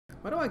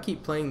Why do I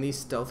keep playing these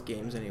stealth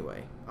games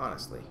anyway?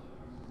 Honestly.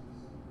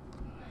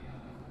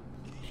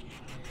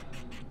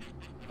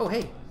 Oh,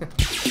 hey.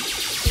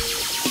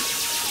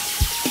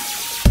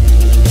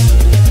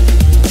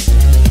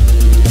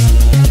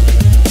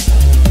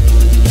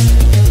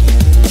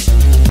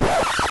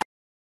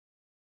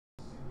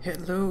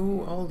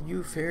 Hello, all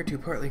you fair to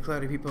partly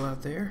cloudy people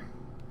out there.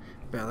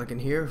 Balagan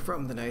here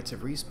from the Knights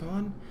of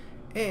Respawn,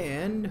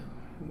 and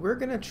we're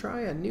gonna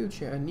try a new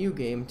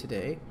game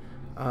today,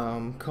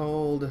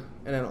 called,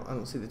 and I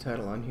don't see the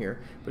title on here,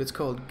 but it's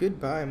called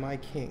 "Goodbye, My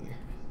King."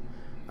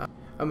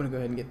 I'm gonna go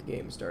ahead and get the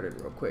game started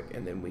real quick,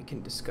 and then we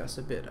can discuss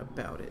a bit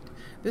about it.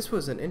 This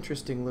was an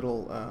interesting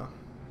little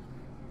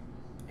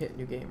hit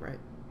new game, right?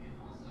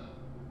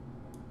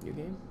 New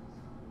game?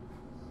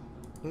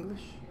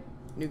 English?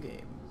 New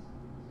game.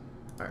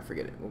 Alright,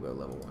 forget it. We'll go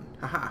level 1.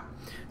 Haha!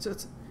 So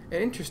it's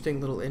an interesting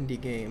little indie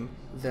game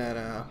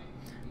that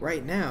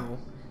right now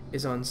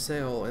is on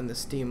sale in the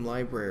Steam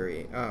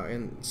library,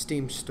 in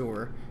Steam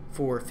store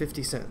for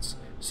 50 cents.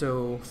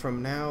 So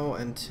from now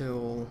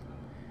until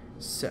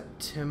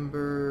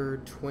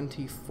September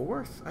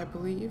 24th, I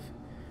believe,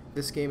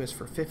 this game is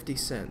for 50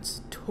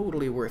 cents.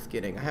 Totally worth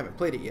getting. I haven't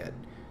played it yet,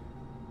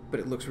 but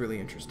it looks really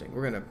interesting.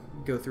 We're gonna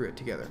go through it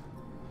together.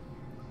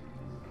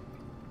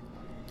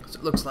 So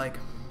it looks like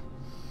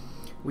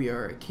we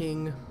are a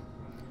king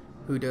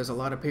who does a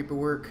lot of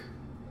paperwork,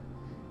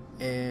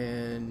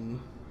 and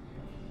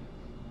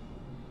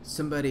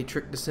somebody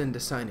tricked us into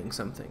signing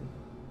something.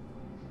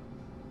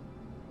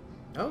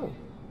 Oh,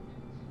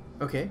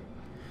 okay.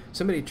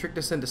 Somebody tricked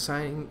us into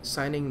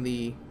signing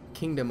the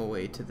kingdom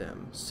away to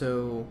them.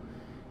 So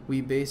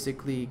we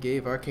basically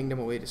gave our kingdom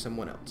away to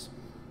someone else.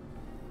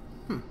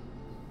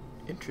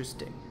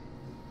 Interesting.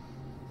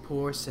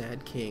 Poor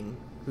sad king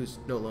who's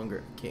no longer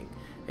a king.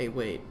 Hey,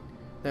 wait.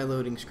 That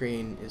loading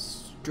screen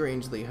is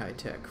strangely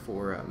high-tech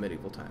for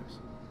medieval times.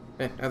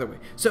 Either way.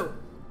 So,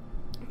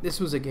 this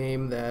was a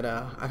game that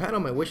I've had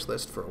on my wish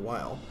list for a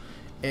while,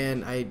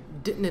 and I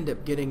didn't end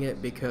up getting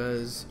it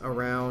because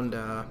around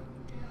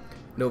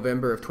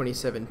November of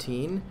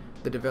 2017,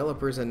 the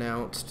developers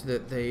announced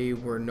that they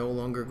were no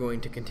longer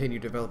going to continue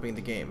developing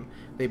the game.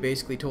 They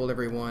basically told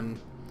everyone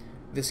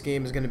this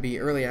game is going to be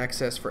early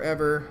access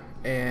forever,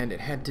 and it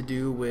had to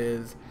do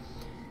with,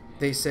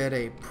 they said,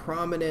 a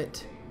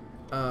prominent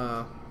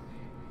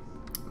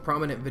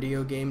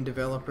video game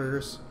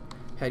developers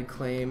had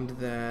claimed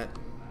that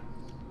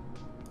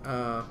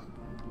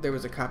there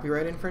was a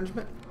copyright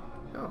infringement.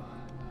 Oh,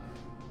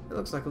 it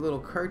looks like a little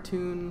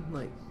cartoon,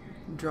 like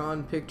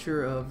drawn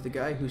picture of the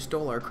guy who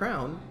stole our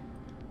crown,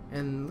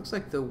 and looks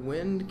like the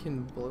wind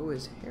can blow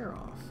his hair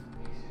off.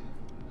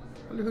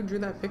 Wonder who drew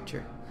that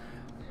picture.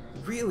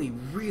 Really,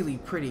 really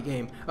pretty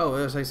game. Oh,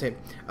 as I say,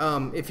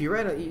 if you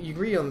read, you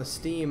read on the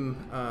Steam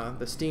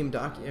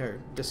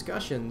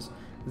discussions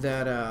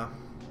that I'm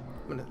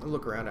gonna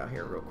look around out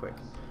here real quick.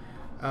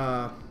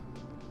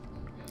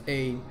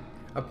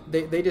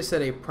 They just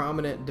said a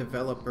prominent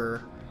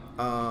developer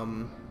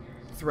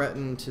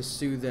threatened to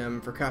sue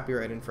them for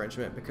copyright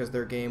infringement because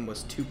their game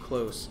was too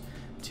close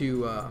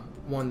to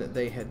one that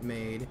they had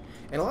made.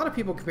 And a lot of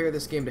people compare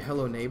this game to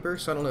Hello Neighbor,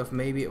 so I don't know if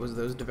maybe it was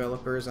those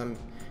developers.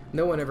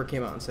 No one ever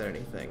came out and said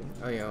anything,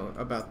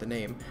 about the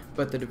name.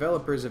 But the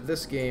developers of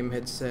this game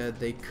had said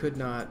they could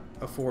not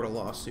afford a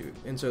lawsuit,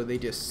 and so they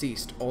just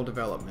ceased all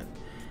development.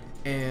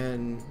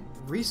 And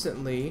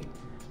recently,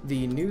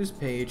 the news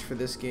page for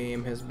this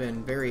game has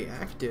been very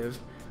active.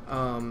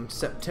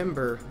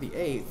 September the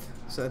 8th,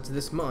 so that's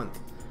this month,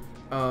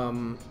 a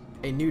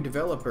new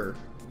developer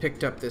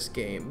picked up this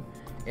game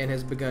and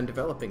has begun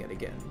developing it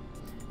again.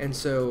 And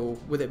so,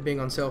 with it being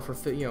on sale for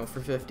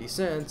 50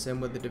 cents,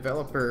 and with the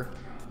developer,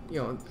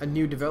 a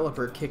new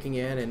developer kicking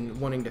in and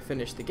wanting to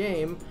finish the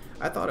game,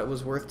 I thought it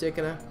was worth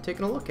taking a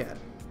look at.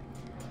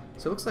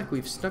 So it looks like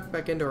we've snuck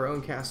back into our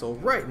own castle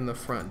right in the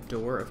front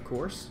door, of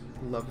course.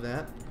 Love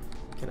that.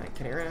 Can I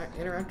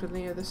interact with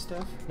any of this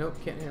stuff? Nope,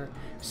 can't interact.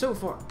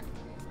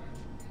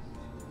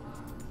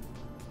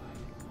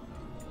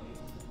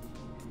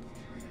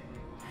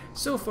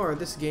 So far,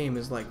 this game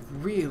is like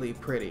really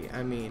pretty.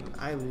 I mean,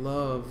 I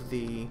love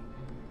the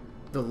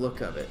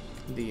look of it.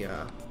 The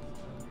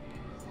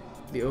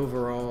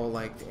overall,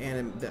 like,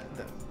 the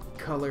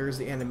colors,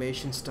 the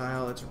animation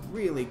style, it's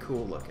really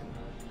cool looking.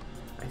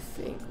 I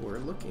think we're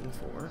looking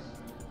for...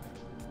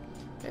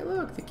 Hey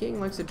look, the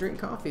king likes to drink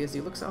coffee as he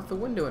looks out the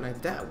window, and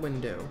at that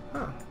window,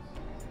 huh.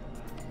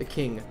 The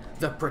king,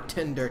 the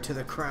pretender to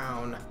the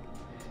crown.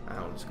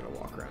 I'm just gonna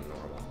walk around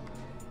normal.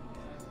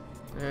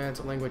 It's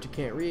a language you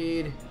can't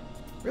read.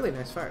 Really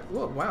nice fire.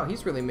 Whoa, wow,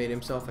 he's really made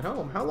himself at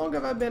home. How long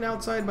have I been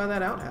outside by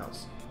that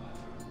outhouse?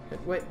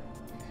 Wait.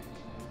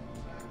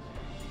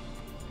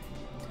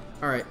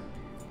 Alright.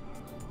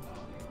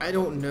 I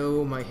don't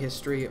know my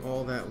history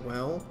all that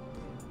well,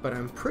 but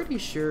I'm pretty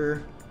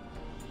sure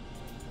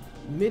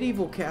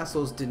medieval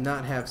castles did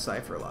not have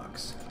cipher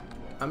locks.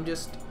 I'm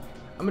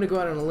gonna go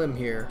out on a limb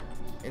here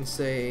and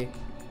say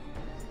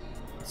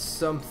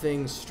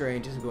something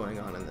strange is going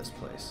on in this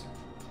place.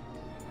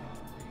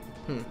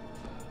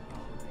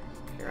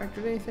 interact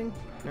with anything?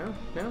 No?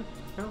 No?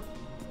 No?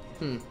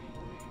 Hmm.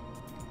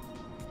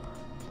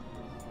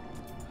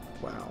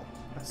 Wow.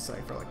 That's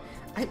cipher like.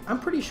 I'm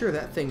pretty sure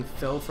that thing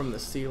fell from the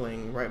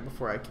ceiling right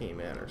before I came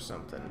in or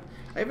something.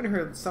 I even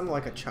heard something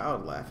like a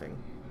child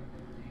laughing.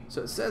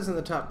 So it says in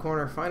the top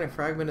corner, find a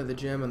fragment of the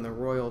gem in the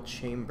royal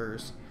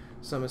chambers.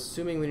 So I'm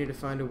assuming we need to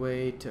find a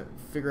way to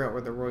figure out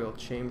where the royal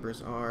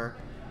chambers are.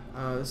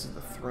 This is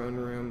the throne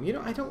room. You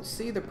know, I don't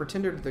see the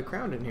pretender to the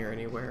crown in here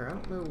anywhere. I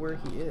don't know where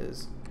he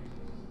is.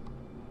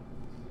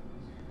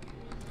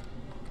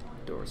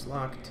 Door's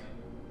locked.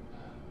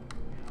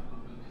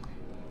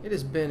 It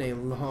has been a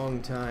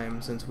long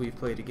time since we've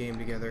played a game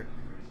together.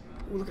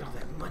 Ooh, look at all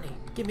that money.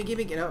 Gimme,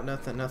 get out.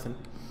 Nothing.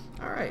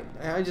 Alright,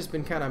 I've just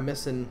been kind of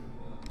missing...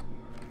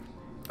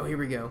 Oh, here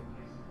we go.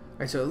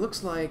 Alright, so it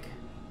looks like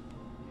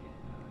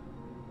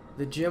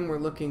the gem we're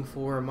looking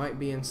for might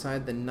be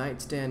inside the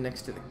nightstand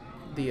next to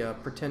the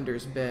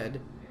pretender's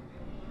bed.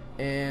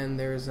 And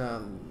there's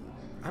I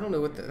don't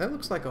know what that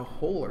looks like, a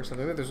hole or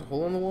something. Maybe there's a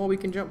hole in the wall we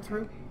can jump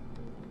through.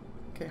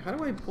 Okay, how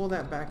do I pull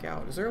that back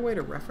out? Is there a way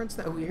to reference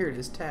that? Oh, here it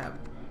is, tab.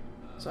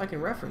 So I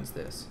can reference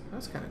this.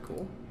 That's kind of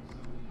cool.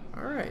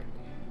 Alright.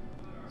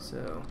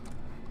 So,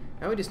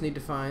 now we just need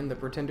to find the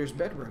pretender's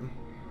bedroom.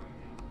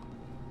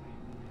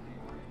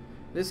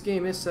 This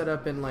game is set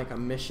up in like a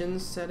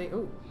missions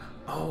setting.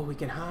 Oh, we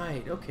can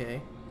hide.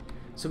 Okay.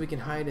 So we can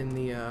hide in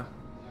the,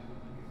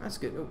 that's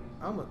good.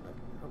 Oh,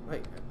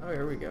 wait. Oh,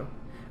 here we go.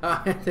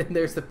 And then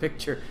there's the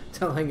picture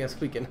telling us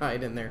we can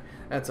hide in there.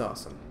 That's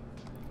awesome.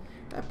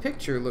 That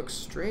picture looks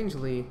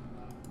strangely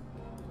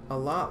a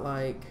lot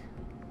like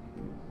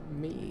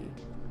me.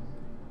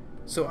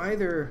 So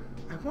either,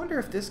 I wonder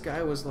if this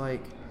guy was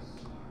like,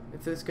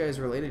 if this guy's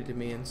related to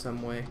me in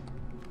some way.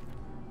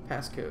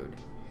 Passcode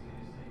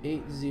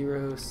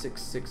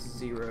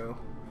 80660.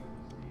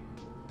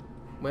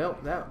 Well,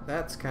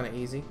 that's kind of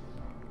easy.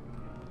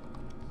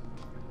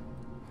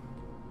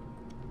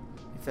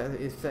 If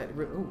that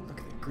oh, look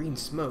at the green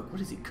smoke.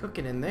 What is he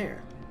cooking in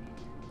there?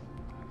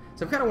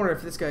 So I'm kind of wondering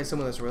if this guy is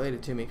someone that's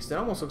related to me, because it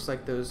almost looks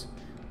like those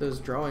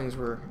drawings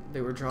were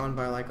drawn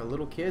by like a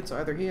little kid. So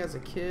either he has a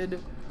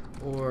kid,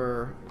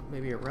 or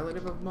maybe a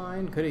relative of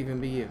mine. Could have been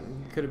me.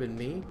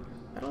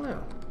 I don't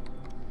know.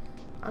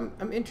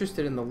 I'm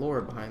interested in the lore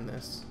behind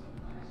this.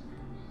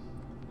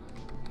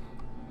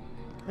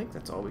 I think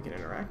that's all we can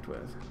interact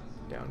with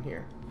down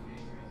here.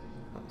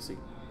 I don't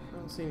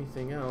see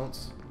anything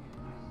else.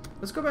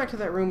 Let's go back to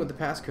that room with the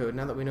passcode.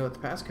 Now that we know what the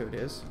passcode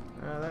is,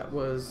 that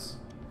was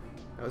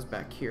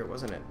back here,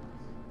 wasn't it?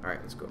 All right,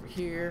 let's go over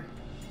here.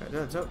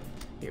 Oh,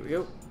 here we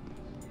go.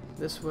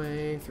 This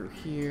way, through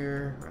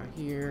here, right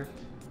here.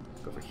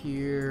 Go over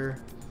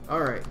here.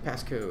 All right,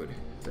 passcode.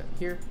 Is that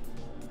here?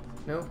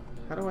 No.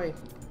 How do I?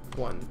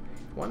 One.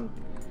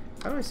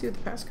 How do I see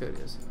what the passcode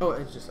is? Oh,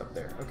 it's just up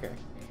there. Okay.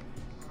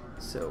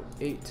 So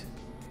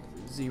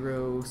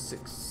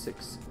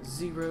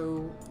 80660.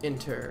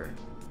 Enter.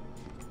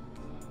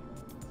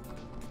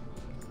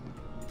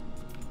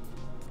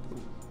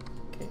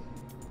 Okay.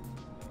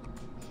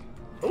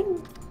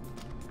 Oh!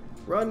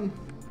 Run!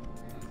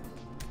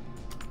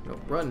 No,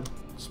 run.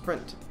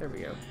 Sprint. There we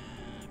go.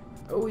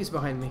 Oh, he's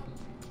behind me.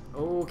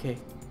 Okay.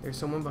 There's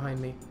someone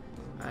behind me.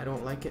 I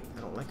don't like it.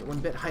 I don't like it one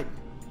bit. Hide.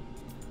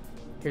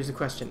 Here's the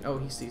question. Oh,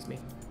 he sees me.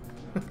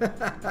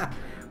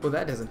 Well,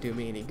 that doesn't do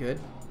me any good.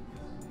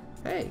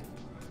 Hey.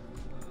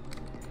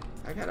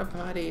 I got a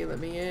potty. Let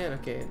me in.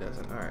 Okay, it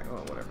doesn't. Alright,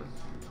 well, whatever.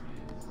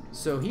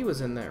 So he was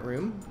in that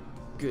room.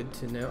 Good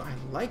to know. I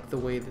like the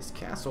way this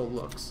castle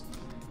looks.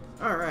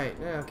 Alright,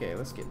 okay,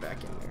 let's get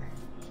back in there.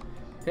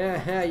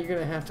 Yeah, you're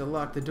gonna have to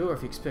lock the door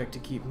if you expect to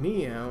keep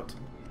me out.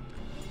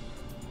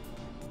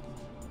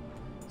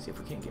 See if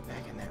we can't get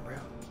back in that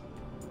room.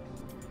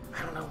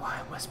 I don't know why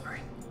I'm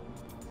whispering.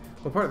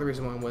 Well, part of the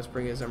reason why I'm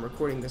whispering is I'm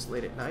recording this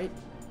late at night,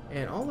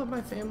 and all of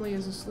my family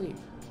is asleep.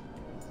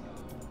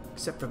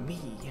 Except for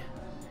me.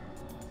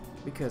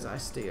 Because I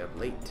stay up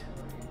late.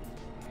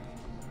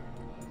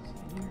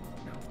 No.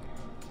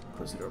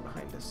 Close the door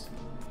behind us.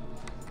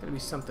 Gotta be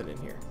something in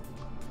here.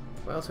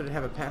 Well, else would it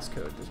have a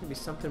passcode? There's gonna be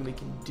something we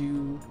can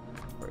do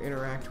or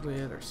interact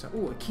with or something.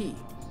 Ooh, a key.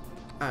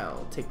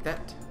 I'll take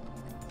that.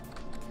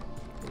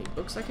 Any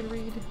books I can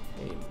read?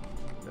 Any...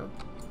 Nope.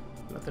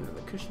 Nothing in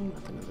the cushion,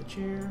 nothing in the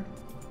chair.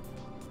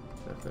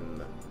 Nothing in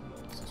the...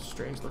 It's a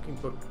strange looking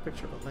book,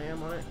 picture of a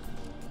lamb on it.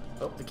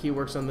 Oh, the key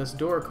works on this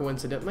door,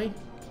 coincidentally.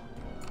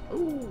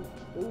 Oh,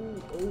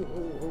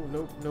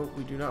 nope,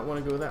 we do not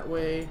want to go that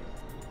way.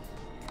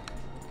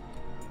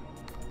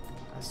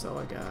 I saw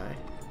a guy.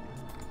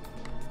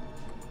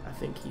 I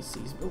think he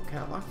sees me. Oh, can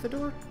I lock the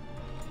door?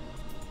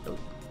 Nope.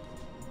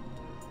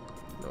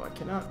 No, I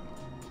cannot.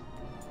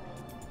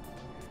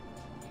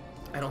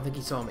 I don't think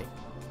he saw me.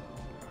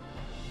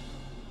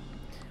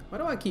 Why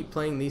do I keep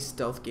playing these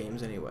stealth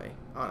games anyway?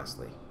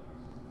 Honestly.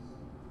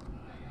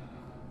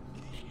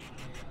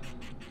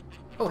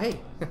 Oh,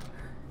 hey.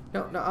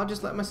 No, I'll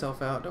just let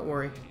myself out. Don't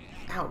worry.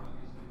 Ow.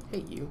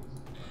 Hate you.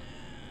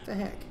 What the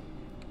heck?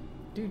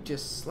 Dude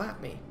just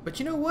slapped me. But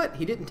you know what?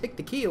 He didn't take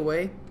the key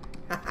away.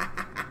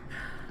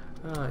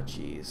 Ah,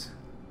 jeez.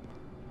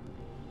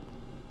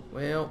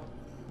 Well,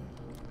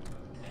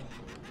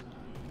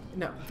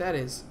 no, that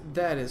is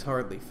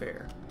hardly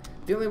fair.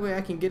 The only way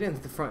I can get in is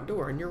the front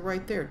door, and you're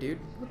right there, dude.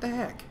 What the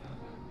heck?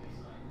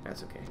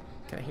 That's okay.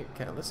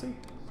 Can I listen?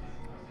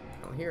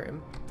 I don't hear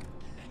him.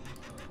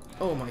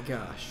 Oh my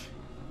gosh.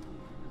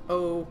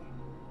 Oh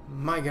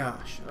my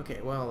gosh.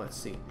 Okay, well, let's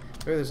see.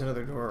 Maybe there's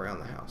another door around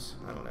the house.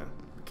 I don't know.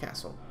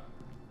 Castle.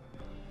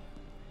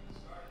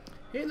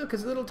 Hey, look,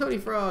 it's a little toady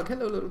frog.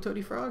 Hello, little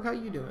toady frog. How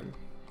you doing?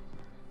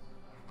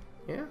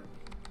 Yeah?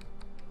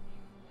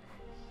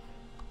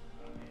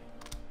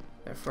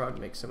 That frog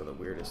makes some of the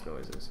weirdest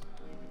noises.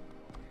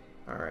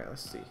 Alright,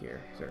 let's see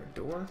here. Is there a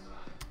door?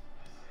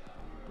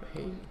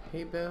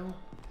 Hey, bell.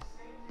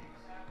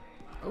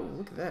 Oh,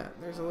 look at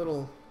that. There's a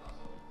little...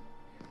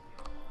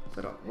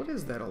 What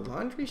is that, a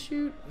laundry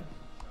chute?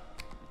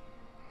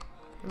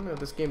 I don't know,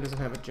 this game doesn't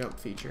have a jump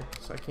feature,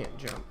 so I can't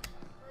jump.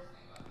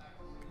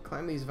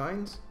 Climb these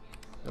vines?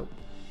 Nope.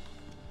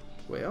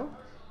 Well?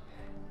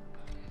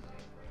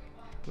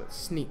 Let's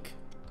sneak.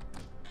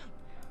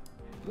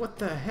 What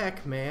the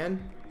heck,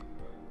 man?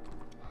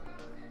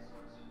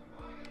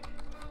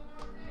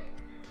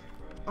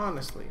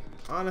 Honestly,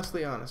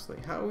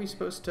 how are we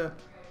supposed to...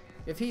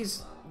 If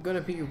he's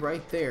gonna be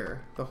right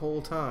there the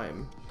whole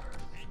time...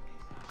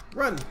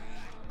 Run!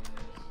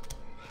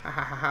 Ha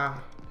ha ha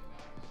ha.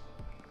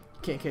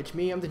 Can't catch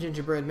me, I'm the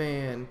gingerbread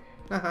man.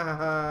 Ha ha ha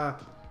ha.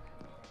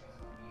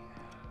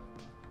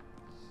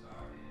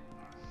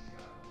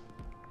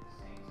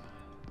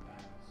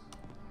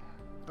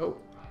 Oh,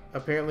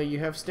 apparently you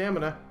have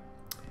stamina.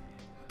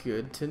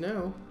 Good to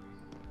know.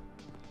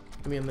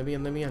 Let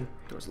me in.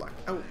 Door's locked.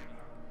 Oh.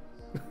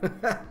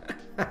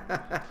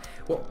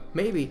 Well,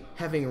 maybe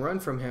having run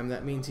from him,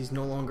 that means he's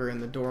no longer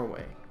in the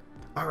doorway.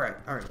 Alright,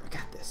 I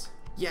got this.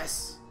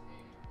 Yes!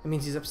 That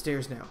means he's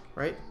upstairs now,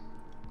 right?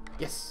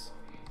 Yes!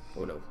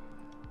 Oh no.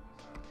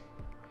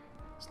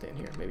 Stand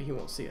here, maybe he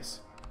won't see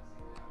us.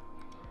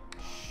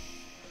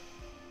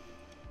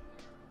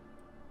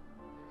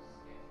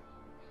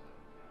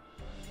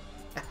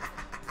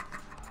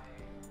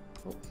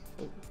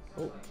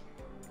 Oh.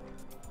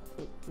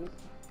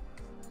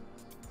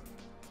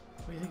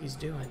 What do you think he's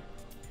doing?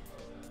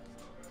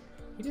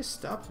 He just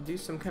stopped to do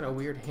some kind of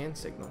weird hand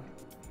signal.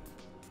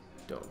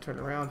 Don't turn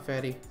around,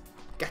 fatty.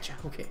 Gotcha,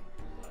 okay.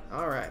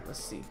 Alright,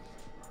 let's see.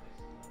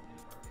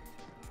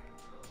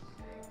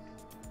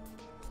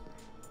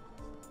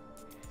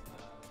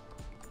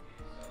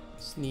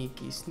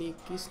 Sneaky,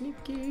 sneaky,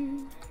 sneaky.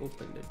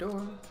 Open the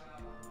door.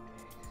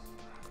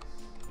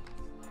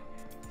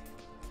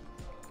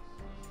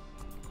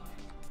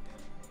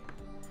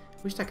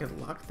 Wish I could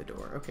lock the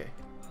door. Okay.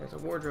 There's a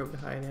wardrobe to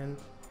hide in.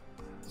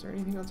 Is there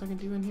anything else I can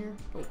do in here?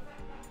 Oh.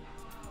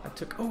 I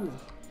took... Oh!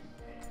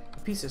 A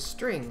piece of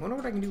string. Wonder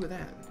what I can do with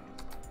that.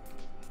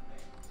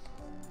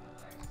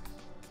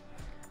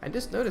 I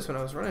just noticed when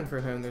I was running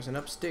from him, there's an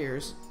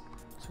upstairs.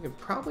 So I could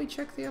probably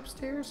check the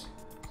upstairs.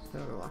 There's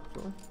another locked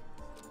door.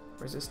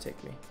 Where does this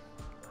take me?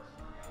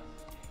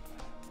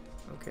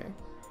 Okay.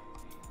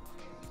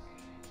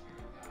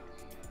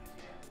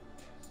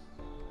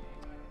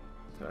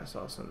 Thought I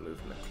saw some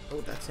movement.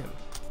 Oh, that's him.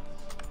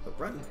 But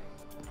run.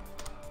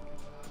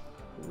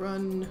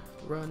 Run.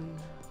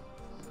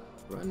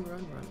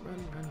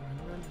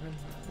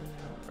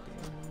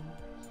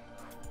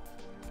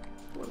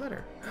 What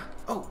letter?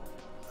 Oh!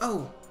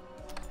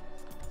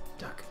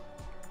 Duck.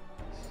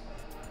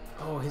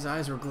 Oh, his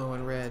eyes were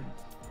glowing red.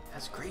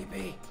 That's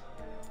creepy.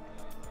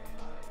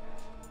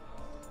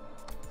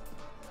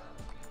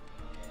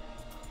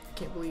 I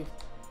can't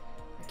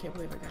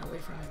believe I got away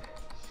from him.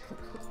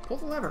 Pull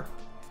the lever.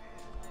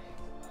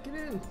 Get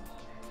in.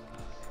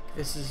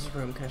 This is his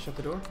room. Can I shut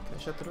the door? Can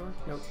I shut the door?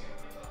 Nope.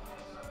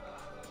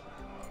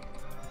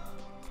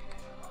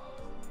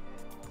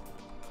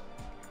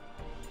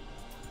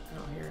 I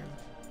don't hear him.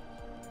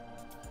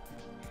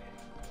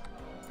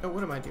 Oh,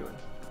 what am I doing?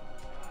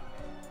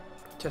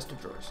 Chest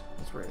of drawers.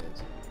 That's where it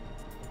is.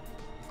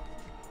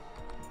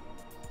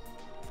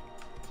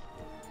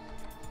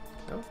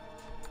 No?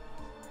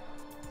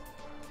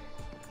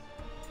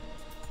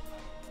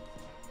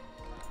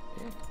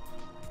 Yeah.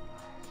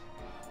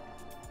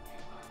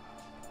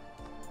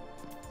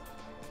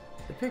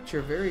 The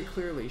picture very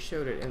clearly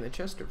showed it in the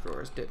chest of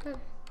drawers, didn't it?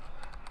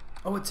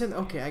 Oh, it's in...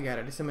 Okay, I got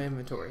it. It's in my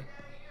inventory.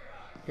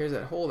 Here's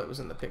that hole that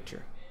was in the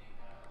picture.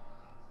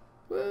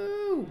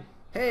 Woo!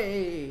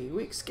 Hey!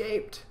 We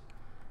escaped!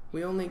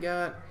 We only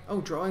got...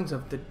 Oh, drawings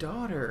of the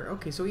daughter.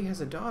 Okay, so he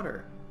has a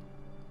daughter.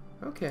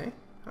 Okay.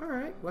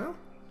 Alright, well.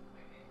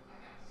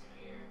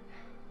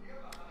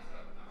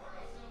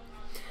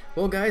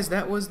 Well, guys,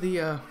 that was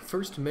the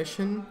first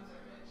mission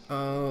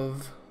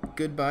of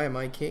Goodbye,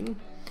 My King.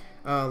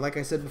 Like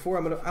I said before,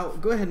 I'll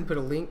go ahead and put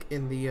a link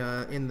in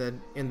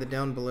the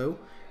down below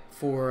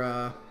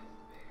for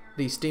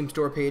the Steam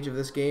store page of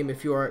this game.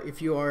 If you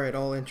are at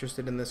all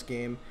interested in this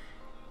game,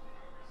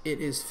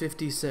 it is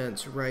 50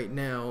 cents right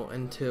now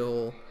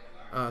until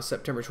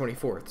September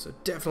 24th. So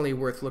definitely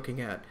worth looking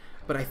at.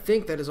 But But I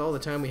think that is all the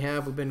time we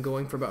have. We've been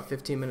going for about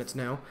 15 minutes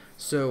now.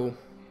 So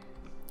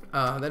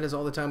that is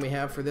all the time we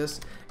have for this.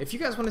 If you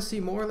guys want to see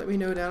more, let me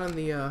know down in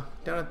the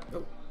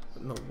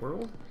in the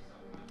world.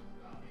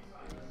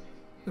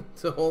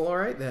 So all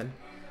right then.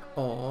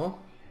 Aw,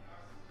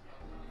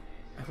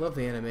 I love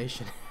the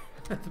animation.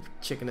 The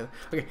chicken.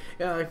 Okay,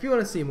 if you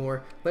want to see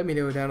more, let me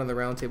know down in the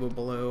roundtable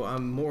below.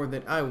 I'm more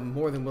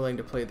than willing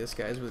to play this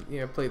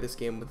play this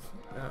game with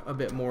a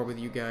bit more with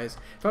you guys.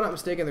 If I'm not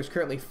mistaken, there's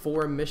currently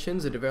 4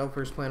 missions. The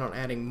developers plan on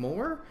adding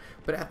more,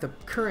 but at the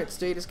current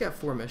state, it's got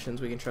 4 missions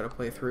we can try to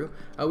play through.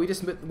 We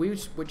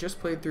just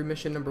played through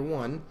mission number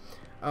 1.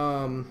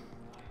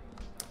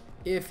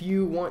 If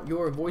you want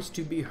your voice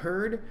to be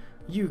heard,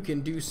 you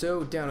can do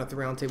so down at the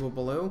roundtable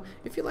below.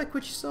 If you like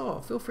what you saw,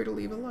 feel free to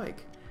leave a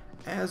like.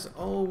 As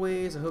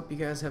always, I hope you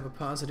guys have a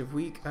positive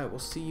week. I will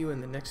see you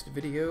in the next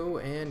video,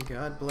 and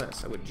God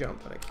bless. I would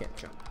jump, but I can't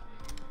jump.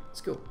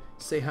 Let's go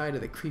say hi to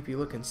the creepy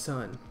looking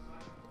sun.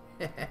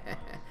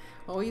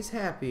 Oh, he's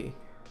happy.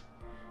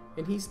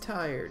 And he's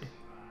tired.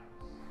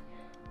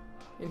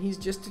 And he's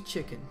just a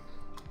chicken.